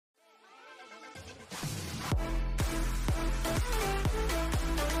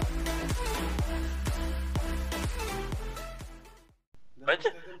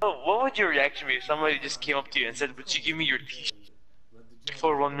What would your reaction be if somebody just came up to you and said, "Would you give me your T-shirt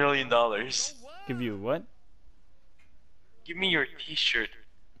for $1 million?" Give you what? Give me your T-shirt,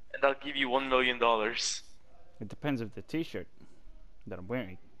 and I'll give you $1 million. It depends of the T-shirt that I'm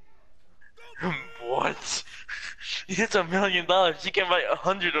wearing. What? It's $1 million. You can buy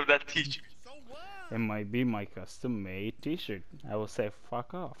 100 of that T-shirt. It might be my custom-made T-shirt. I will say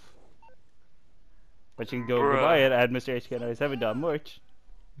fuck off. But you can go buy it at MrHK97.merch.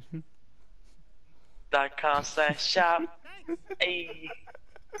 .com/shop. Hey.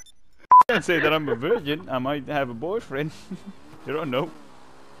 I can't say that I'm a virgin. I might have a boyfriend. You don't know.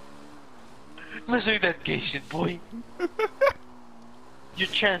 Must be that gay shit, boy. You're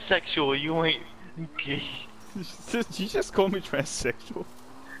transsexual. You ain't gay. You just call me transsexual.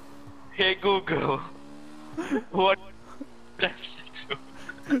 Hey Google. What?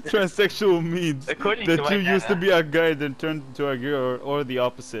 Transsexual means According that to you used to be a guy then turned into a girl, or the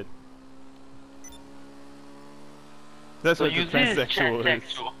opposite. That's So what the transsexual is.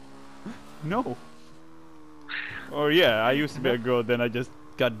 No. Or yeah, I used to be a girl, then I just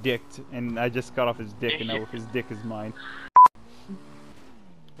got dicked, and I just cut off his dick, and now his dick is mine.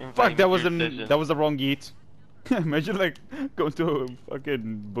 Fuck, that was the wrong yeet. Imagine like going to a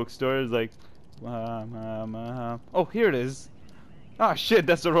fucking bookstore, it's like, oh, here it is. Ah shit,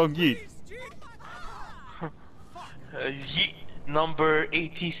 that's the wrong yeet. Yeet number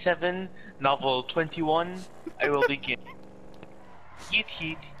 87, novel 21. I will begin. Yeet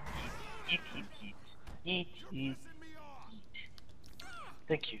yeet yeet yeet yeet yeet yeet.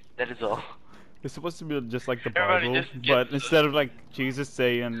 Thank you. That is all. It's supposed to be just like the Everybody Bible, just but instead of like Jesus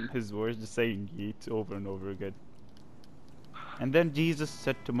saying his words, just saying yeet over and over again. And then Jesus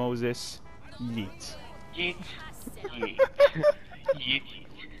said to Moses, yeet. Yeet yeet yeet yeet.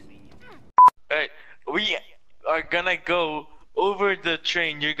 Alright, we are gonna go over the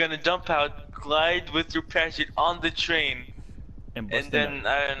train. You're gonna jump out, glide with your parachute on the train, and then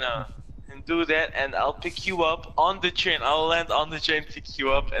I don't know, and do that, and I'll pick you up on the train. I'll land on the train, pick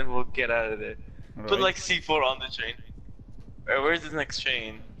you up, and we'll get out of there. All Put right. like C4 on the train. Alright, where's the next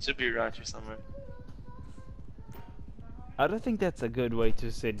train? It should be around here somewhere. I don't think that's a good way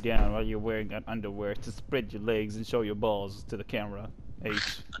to sit down while you're wearing an underwear to spread your legs and show your balls to the camera.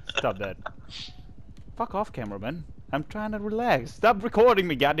 H, stop that. Fuck off, cameraman. I'm trying to relax. Stop recording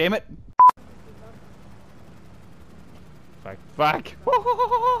me, goddammit! Fuck.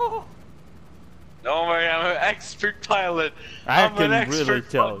 Don't worry, I'm an expert pilot. I I'm can an really expert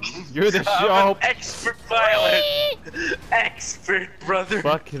tell. You're the I'm show. an expert pilot. Expert, brother.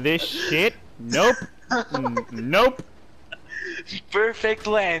 Fuck this shit. Nope. Nope. Perfect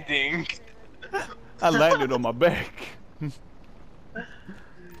landing. I landed on my back.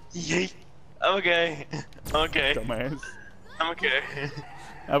 Yeet. I'm okay. I'm okay. Dumbass. I'm okay.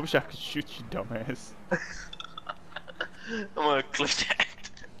 I wish I could shoot you, dumbass. I'm gonna clip that.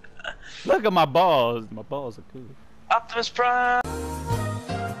 Look at my balls. My balls are cool. Optimus Prime.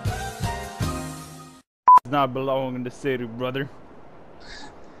 Does not belong in the city, brother.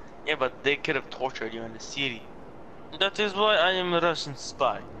 Yeah, but they could have tortured you in the city. That is why I am a Russian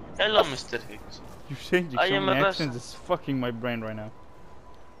spy. Hello, Mr. Higgs. You're changing so many accents. It's fucking my brain right now.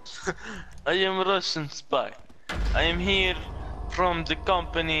 I am a Russian spy. I am here from the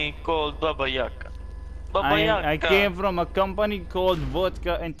company called Baba Yaga. Baba Yaga. I came from a company called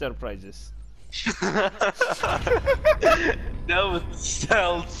Vodka Enterprises. That would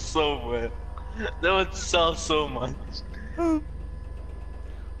sell so well. That would sell so much.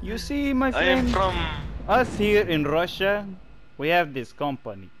 You see, my I friend, am from... us here in Russia, we have this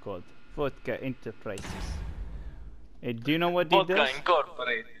company called Vodka Enterprises. Do you know what it does? Vodka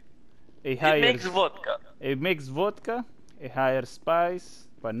Incorporated. It makes vodka. It makes vodka. It hires spies,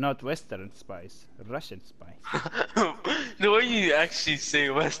 but not Western spies, Russian spies. The way you actually say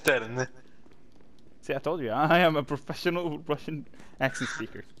Western. See, I told you, I am a professional Russian accent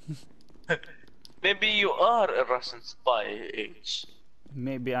speaker. Maybe you are a Russian spy, H.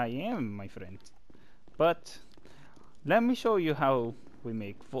 Maybe I am, my friend. But let me show you how we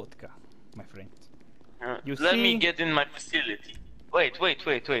make vodka, my friend. Let me get in my facility. Wait.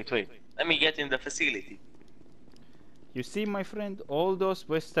 Let me get in the facility. You see, my friend, all those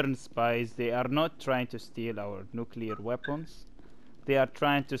Western spies, they are not trying to steal our nuclear weapons. They are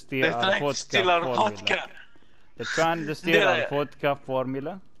trying to steal our vodka formula. They're trying to steal our vodka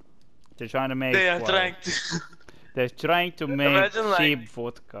formula. They're trying to make... They're trying to make cheap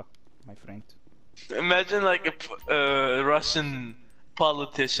vodka, my friend. Imagine like a Russian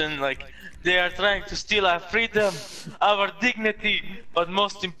politician. Like, they are trying to steal our freedom, our dignity, but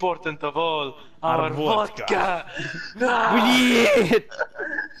most important of all, our vodka. Блин!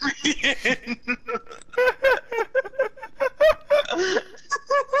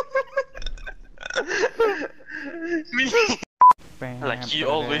 Like you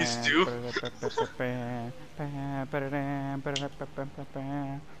always do.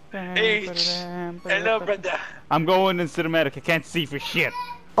 H. Hello, brother. I'm going in cinematic. I can't see for shit.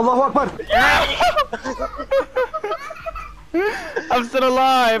 Allahu Akbar. I'm still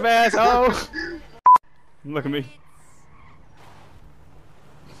alive, asshole. Look at me.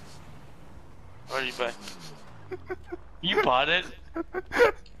 What are you buying? You bought it?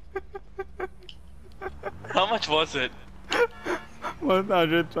 How much was it?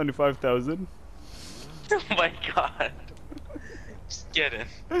 125,000. Oh my god. Just get in.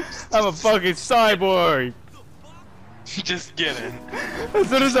 I'm a fucking cyborg. Just get in. As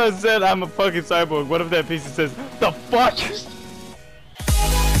soon as I said I'm a fucking cyborg, one of that pieces says, "The fuck?"